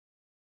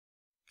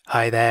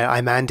Hi there,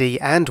 I'm Andy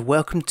and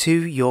welcome to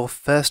your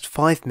first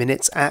 5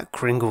 minutes at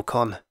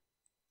KringleCon.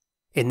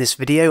 In this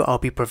video I'll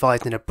be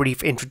providing a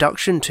brief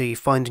introduction to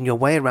finding your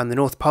way around the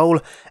North Pole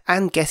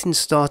and getting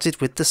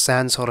started with the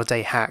Sans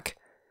Holiday hack.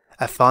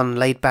 A fun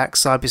laid-back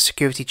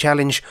cybersecurity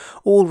challenge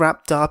all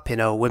wrapped up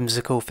in a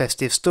whimsical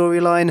festive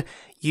storyline,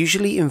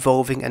 usually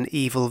involving an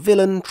evil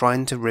villain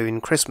trying to ruin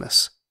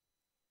Christmas.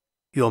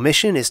 Your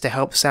mission is to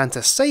help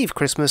Santa save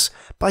Christmas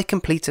by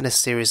completing a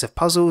series of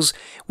puzzles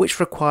which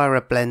require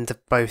a blend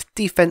of both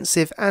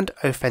defensive and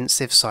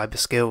offensive cyber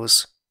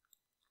skills.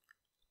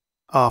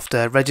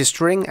 After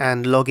registering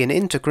and logging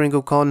into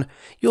KringleCon,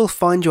 you'll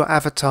find your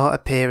avatar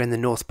appear in the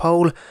North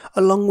Pole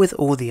along with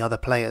all the other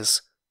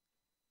players.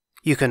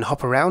 You can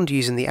hop around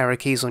using the arrow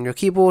keys on your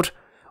keyboard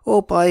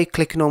or by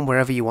clicking on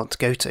wherever you want to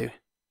go to.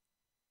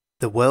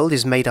 The world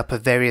is made up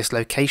of various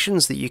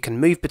locations that you can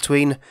move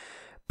between,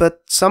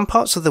 but some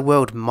parts of the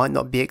world might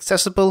not be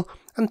accessible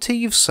until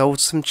you've solved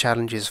some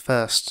challenges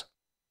first.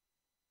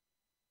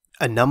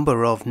 A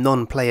number of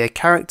non-player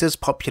characters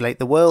populate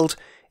the world,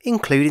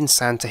 including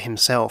Santa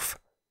himself.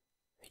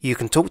 You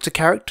can talk to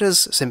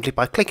characters simply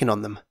by clicking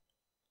on them.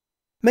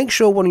 Make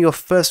sure one of your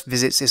first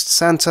visits is to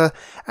Santa,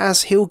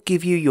 as he'll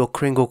give you your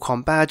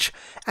KringleCon badge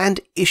and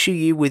issue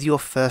you with your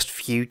first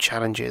few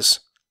challenges.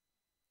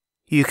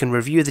 You can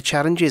review the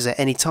challenges at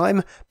any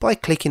time by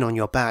clicking on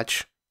your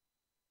badge.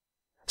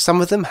 Some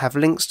of them have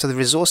links to the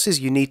resources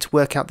you need to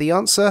work out the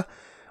answer,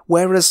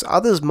 whereas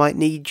others might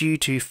need you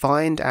to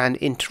find and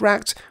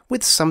interact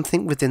with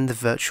something within the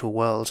virtual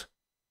world.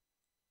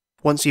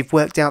 Once you've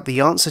worked out the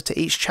answer to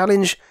each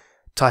challenge,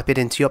 type it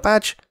into your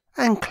badge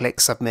and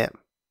click Submit.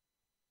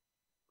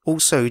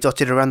 Also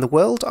dotted around the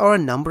world are a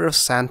number of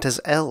Santa's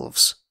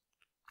elves.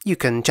 You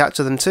can chat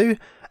to them too,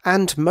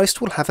 and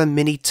most will have a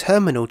mini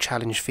terminal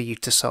challenge for you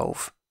to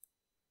solve.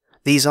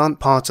 These aren't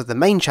part of the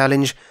main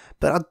challenge,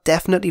 but are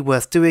definitely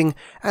worth doing,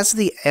 as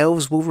the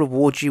elves will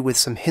reward you with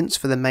some hints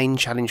for the main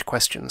challenge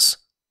questions.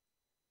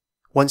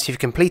 Once you've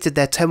completed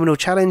their terminal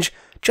challenge,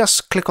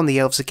 just click on the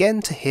elves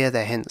again to hear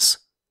their hints.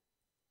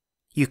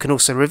 You can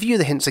also review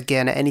the hints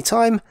again at any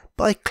time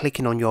by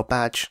clicking on your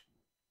badge.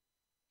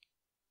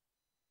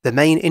 The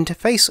main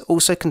interface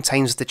also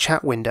contains the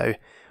chat window,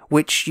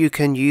 which you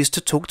can use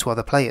to talk to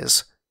other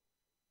players.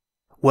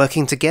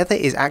 Working together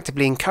is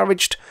actively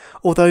encouraged,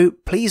 although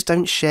please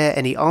don't share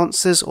any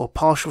answers or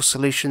partial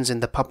solutions in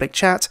the public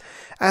chat,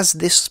 as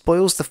this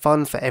spoils the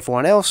fun for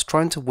everyone else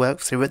trying to work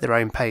through at their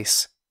own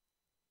pace.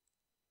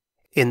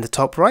 In the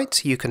top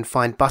right, you can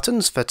find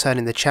buttons for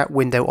turning the chat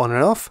window on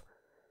and off,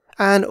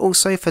 and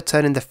also for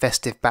turning the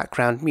festive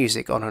background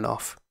music on and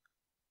off.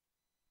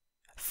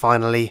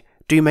 Finally,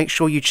 do make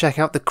sure you check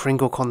out the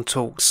KringleCon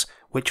talks,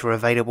 which are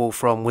available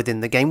from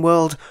within the game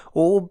world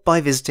or by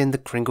visiting the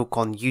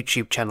KringleCon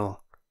YouTube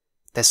channel.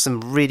 There's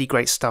some really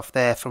great stuff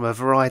there from a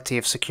variety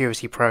of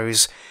security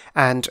pros,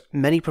 and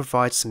many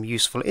provide some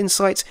useful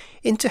insight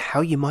into how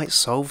you might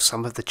solve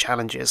some of the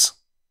challenges.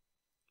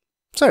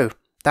 So,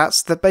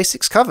 that's the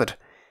basics covered.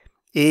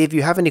 If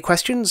you have any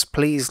questions,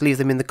 please leave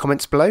them in the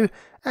comments below,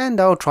 and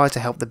I'll try to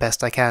help the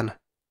best I can.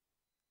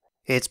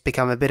 It's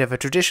become a bit of a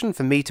tradition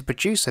for me to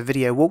produce a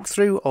video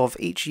walkthrough of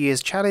each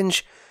year's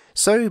challenge,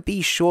 so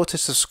be sure to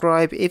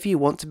subscribe if you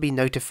want to be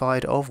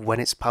notified of when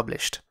it's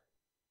published.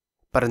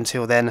 But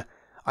until then,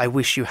 I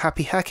wish you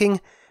happy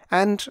hacking,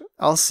 and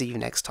I'll see you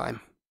next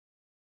time.